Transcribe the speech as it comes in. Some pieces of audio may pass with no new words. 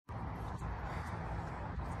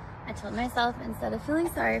I told myself, instead of feeling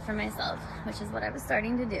sorry for myself, which is what I was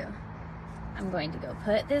starting to do, I'm going to go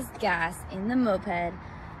put this gas in the moped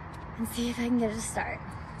and see if I can get it to start.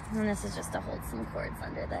 And this is just to hold some cords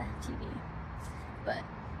under the TV. But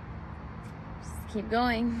just keep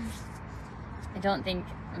going. I don't think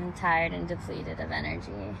I'm tired and depleted of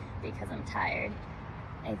energy because I'm tired.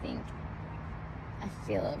 I think I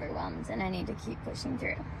feel overwhelmed and I need to keep pushing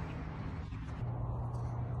through.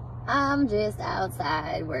 I'm just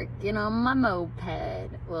outside working on my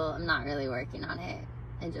moped. Well, I'm not really working on it.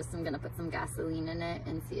 I'm gonna put some gasoline in it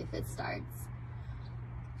and see if it starts.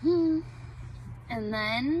 And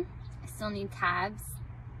then I still need tabs,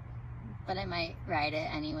 but I might ride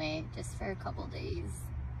it anyway, just for a couple days.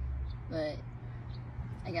 But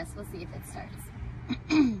I guess we'll see if it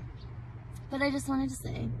starts. But I just wanted to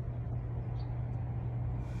say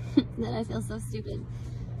that I feel so stupid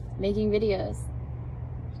making videos.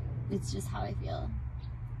 It's just how I feel.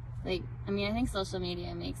 Like, I mean, I think social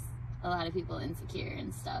media makes a lot of people insecure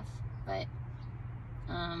and stuff, but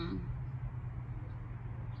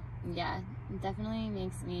yeah, it definitely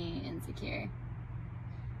makes me insecure.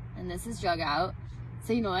 And this is drug out,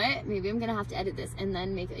 so you know what, maybe I'm gonna have to edit this and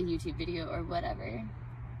then make a YouTube video or whatever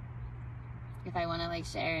if I want to like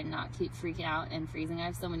share and not keep freaking out and freezing. I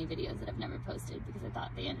have so many videos that I've never posted because I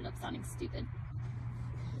thought they ended up sounding stupid,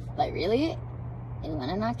 but really I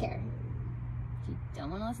want to not care. If you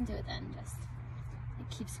don't want to listen to it, then just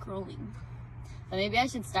like, keep scrolling. But maybe I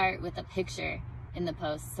should start with a picture in the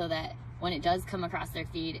post so that when it does come across their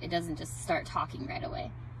feed, it doesn't just start talking right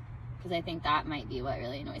away. Because I think that might be what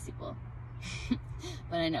really annoys people.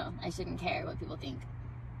 But I know, I shouldn't care what people think.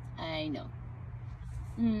 I know.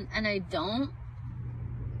 And I don't,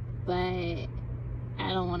 but I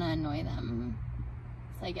don't want to annoy them.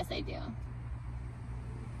 So I guess I do.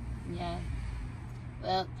 Yeah.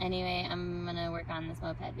 Well, anyway, I'm gonna work on this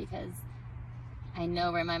moped because I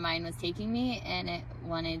know where my mind was taking me and it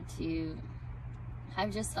wanted to...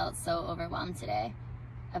 I've just felt so overwhelmed today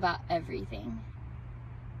about everything.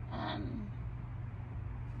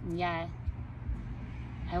 Yeah.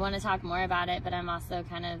 I want to talk more about it, but I'm also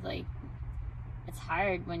kind of like... It's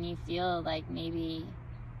hard when you feel like maybe...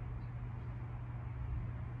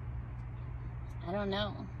 I don't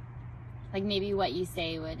know. Like maybe what you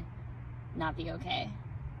say would not be okay.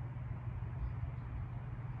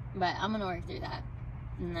 But I'm gonna work through that.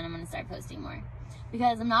 And then I'm gonna start posting more.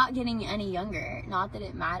 Because I'm not getting any younger. Not that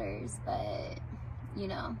it matters, but you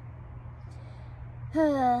know.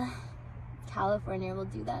 California will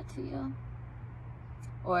do that to you.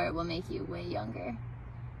 Or it will make you way younger.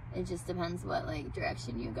 It just depends what like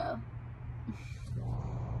direction you go.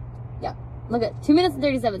 Yeah, look at 2 minutes and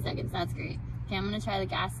 37 seconds. That's great. Okay, I'm gonna try the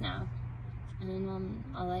gas now. And then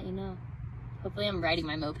I'll let you know. Hopefully I'm riding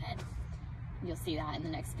my moped. You'll see that in the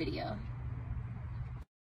next video.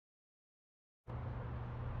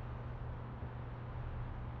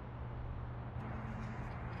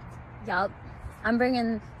 Yup, I'm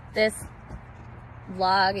bringing this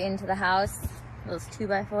vlog into the house, those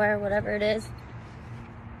 2x4, whatever it is,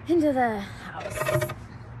 into the house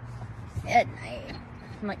at night.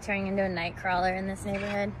 I'm like turning into a night crawler in this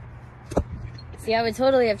neighborhood. See, I would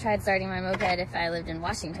totally have tried starting my moped if I lived in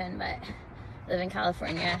Washington, but I live in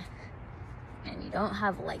California and you don't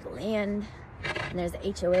have like land and there's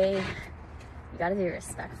HOA. You gotta be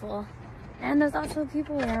respectful. And there's also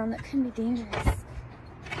people around that can be dangerous.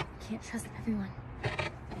 Can't trust everyone.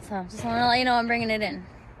 So just want to let you know I'm bringing it in.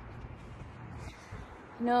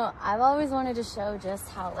 You know, I've always wanted to show just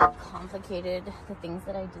how like complicated the things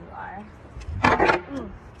that I do are.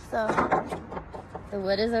 So the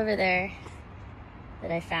wood is over there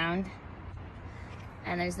that I found,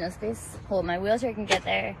 and there's no space. Well, my wheelchair can get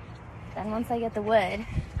there. Then once I get the wood,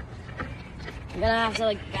 I'm gonna have to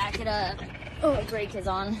like back it up. Oh, the brake is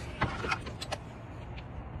on.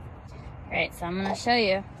 Alright, so I'm gonna show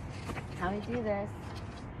you how we do this.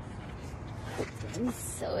 It's gonna be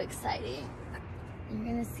so exciting. You're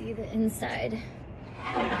gonna see the inside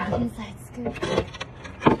scoop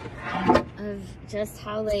of just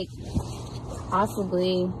how like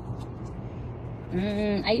possibly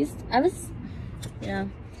I was, you know,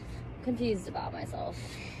 confused about myself.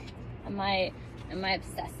 Am I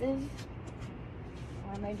obsessive?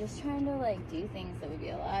 Or am I just trying to like do things that would be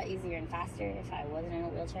a lot easier and faster if I wasn't in a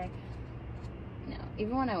wheelchair? No,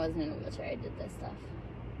 even when I wasn't in a wheelchair, I did this stuff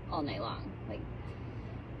all night long. Like,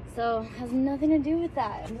 so it has nothing to do with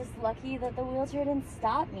that. I'm just lucky that the wheelchair didn't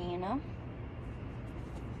stop me, you know?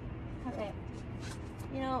 Okay.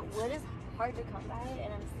 You know, wood is hard to come by,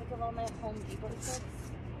 and I'm sick of all my Home Depot trips.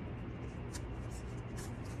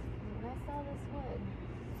 When I saw this wood,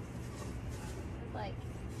 it was like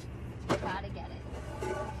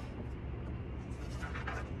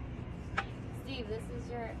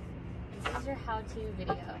your how-to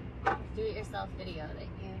video, do-it-yourself video that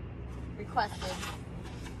you requested.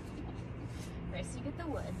 First you get the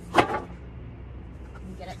wood,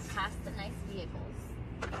 you get it past the nice vehicles.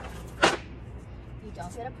 You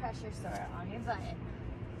don't get a pressure sore on your butt,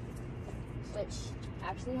 which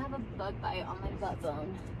actually have a bug bite on my butt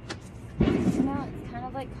bone. You know, it's kind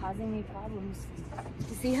of like causing me problems.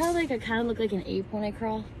 You see how like I kind of look like an ape when I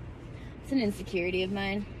crawl? It's an insecurity of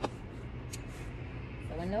mine.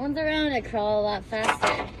 So when no one's around, I crawl a lot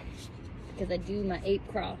faster because I do my ape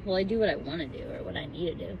crawl. Well, I do what I want to do or what I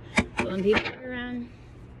need to do. But when people are around,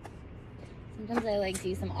 sometimes I like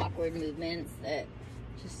do some awkward movements that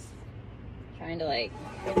just trying to like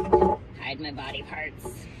hide my body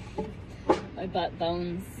parts, my butt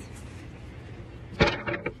bones.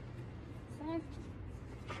 So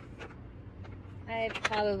I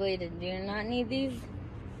probably do not need these,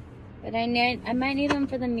 but I might need them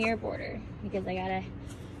for the mirror border because the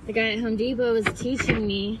guy at Home Depot was teaching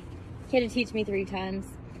me. He had to teach me 3 times.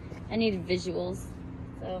 I needed visuals,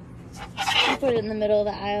 so I put it in the middle of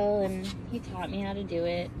the aisle and he taught me how to do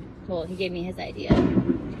it. Well, he gave me his idea.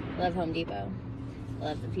 I love Home Depot. I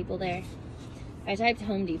love the people there. I typed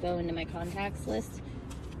Home Depot into my contacts list.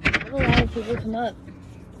 I have a lot of people come up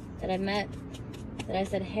that I've met that I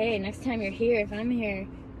said, hey, next time you're here, if I'm here,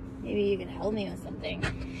 maybe you can help me with something.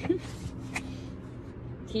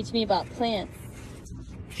 Teach me about plants.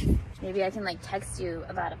 Maybe I can like text you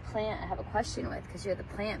about a plant I have a question with because you're the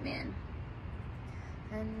plant man.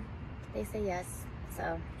 And they say yes.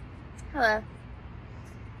 So, hello.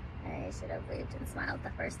 I should have waved and smiled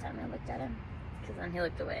the first time I looked at him because then he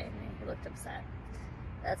looked away and he looked upset.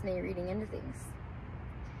 That's me reading into things.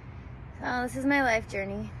 So this is my life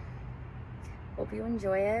journey. Hope you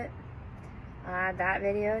enjoy it. I'll add that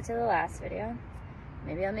video to the last video.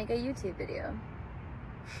 Maybe I'll make a YouTube video.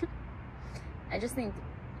 I just think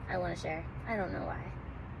I want to share. I don't know why.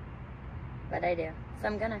 But I do. So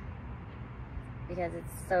I'm gonna. Because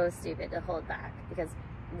it's so stupid to hold back because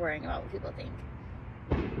worrying about what people think.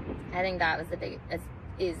 I think that was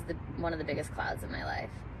one of the biggest clouds in my life.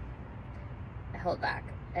 I hold back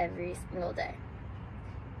every single day.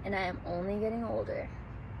 And I am only getting older.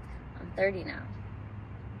 I'm 30 now.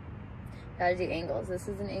 Gotta do angles. This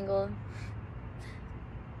is an angle.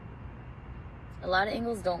 A lot of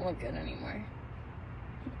angles don't look good anymore.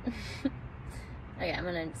 Okay, I'm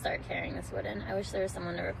gonna start carrying this wood in. I wish there was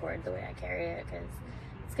someone to record the way I carry it because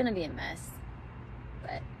it's gonna be a mess.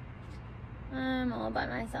 But I'm all by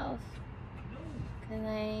myself because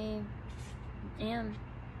I am,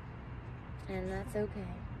 and that's okay.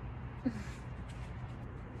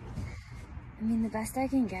 I mean, the best I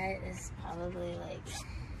can get is probably like,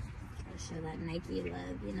 I'll show that Nike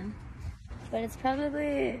love, you know? But it's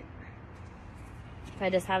probably, if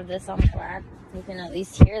I just have this on flat, you can at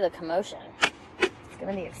least hear the commotion. It's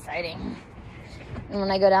gonna be exciting. And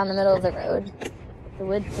when I go down the middle of the road, the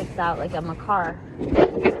wood sticks out like I'm a car.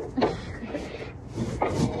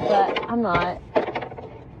 But I'm not.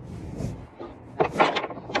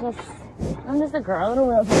 I'm just a girl in a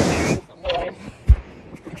wheelchair.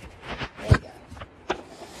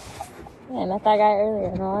 Yeah, I met that guy earlier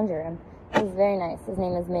in the laundry room. He was very nice. His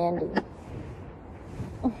name is Mandy.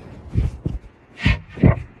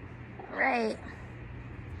 Alright.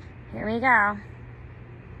 Here we go.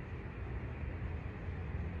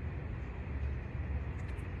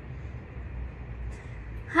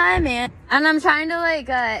 Hi, man. And I'm trying to like,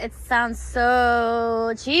 it sounds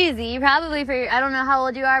so cheesy. Probably for I don't know how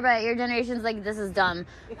old you are, but your generation's like, this is dumb.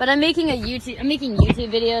 But I'm making YouTube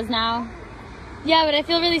videos now. Yeah, but I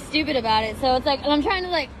feel really stupid about it. So it's like, and I'm trying to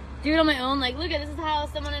like do it on my own. Like, look at this is how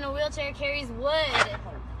someone in a wheelchair carries wood.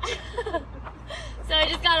 So I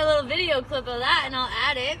just got a little video clip of that, and I'll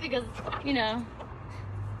add it because, you know.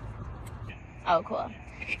 Oh, cool.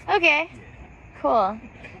 Okay, cool.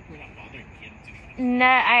 No,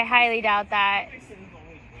 I highly doubt that.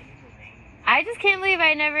 I just can't believe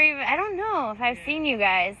I don't know if I've seen you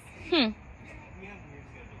guys.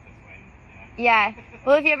 Yeah.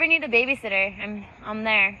 Well, if you ever need a babysitter, I'm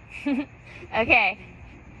there. Okay.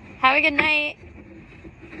 Have a good night.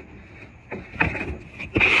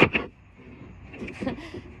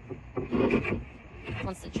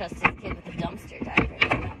 Wants to trust his kid with a dumpster diver.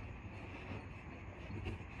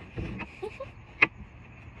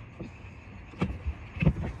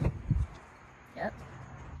 Yep.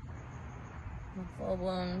 A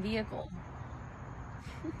full-blown vehicle.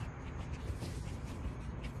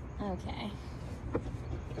 Okay.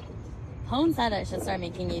 Hone said I should start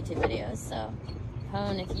making YouTube videos, so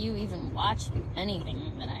Hone, if you even watch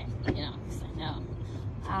anything that I know, because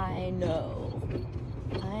I know,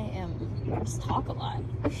 just talk a lot.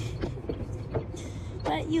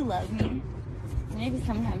 But you love me. Maybe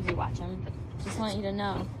sometimes you watch them. Just want you to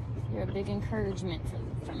know you're a big encouragement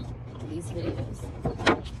from these videos.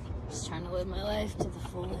 Just trying to live my life to the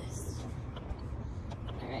fullest.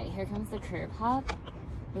 Alright, here comes the curb hop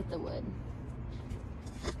with the wood.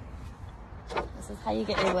 This is how you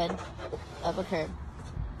get your wood up a curb.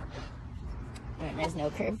 When there's no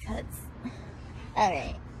curb cuts.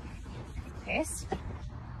 Alright. First,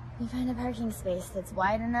 you find a parking space that's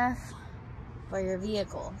wide enough for your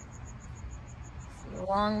vehicle. Your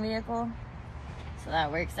long vehicle. So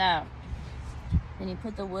that works out. Then you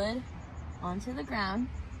put the wood onto the ground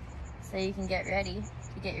so you can get ready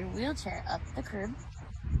to get your wheelchair up the curb.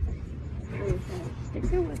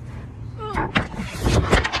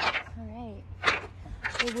 Alright.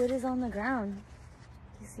 The wood is on the ground.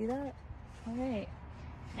 Do you see that? Alright.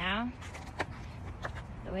 Now,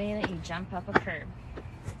 the way that you jump up a curb.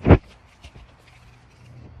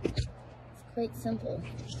 It's quite simple.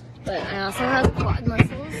 But I also have quad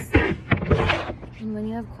muscles. And when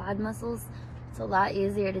you have quad muscles, it's a lot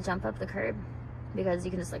easier to jump up the curb because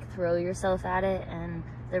you can just like throw yourself at it, and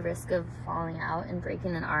the risk of falling out and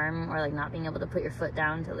breaking an arm or like not being able to put your foot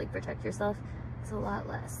down to like protect yourself is a lot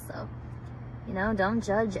less. So, you know, don't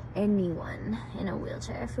judge anyone in a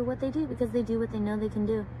wheelchair for what they do, because they do what they know they can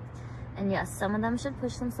do. And yes, some of them should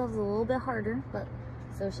push themselves a little bit harder, but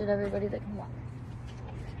so should everybody that can walk.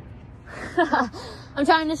 I'm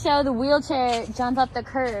trying to show the wheelchair jump up the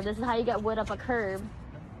curb. This is how you get wood up a curb.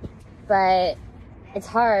 But it's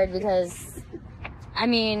hard because, I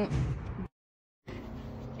mean,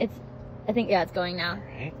 I think, yeah, it's going now.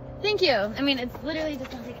 Right. Thank you. I mean, it's literally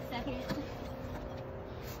just gonna take a second.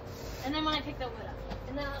 And then when I pick the wood up,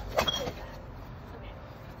 and then I'll put it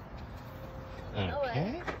back.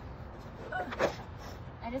 Okay. Okay.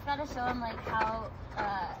 I just gotta show him like how,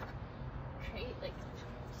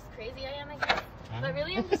 crazy I am, I guess. But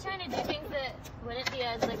really, I'm just trying to do things that wouldn't be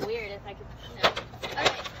as like weird if I could, you know. Okay.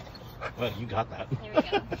 Well, you got that. There we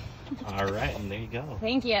go. All right, and there you go.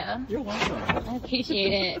 Thank you. You're welcome. I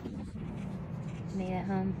appreciate it. Made it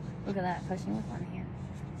home. Look at that, pushing with one hand.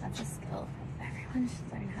 That's a skill everyone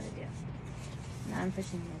should learn how to do. Now I'm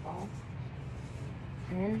pushing the ball.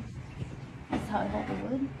 And that's how I hold the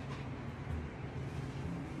wood.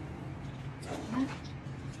 Yeah.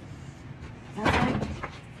 That's like,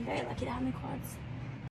 I'm very lucky to have my quads.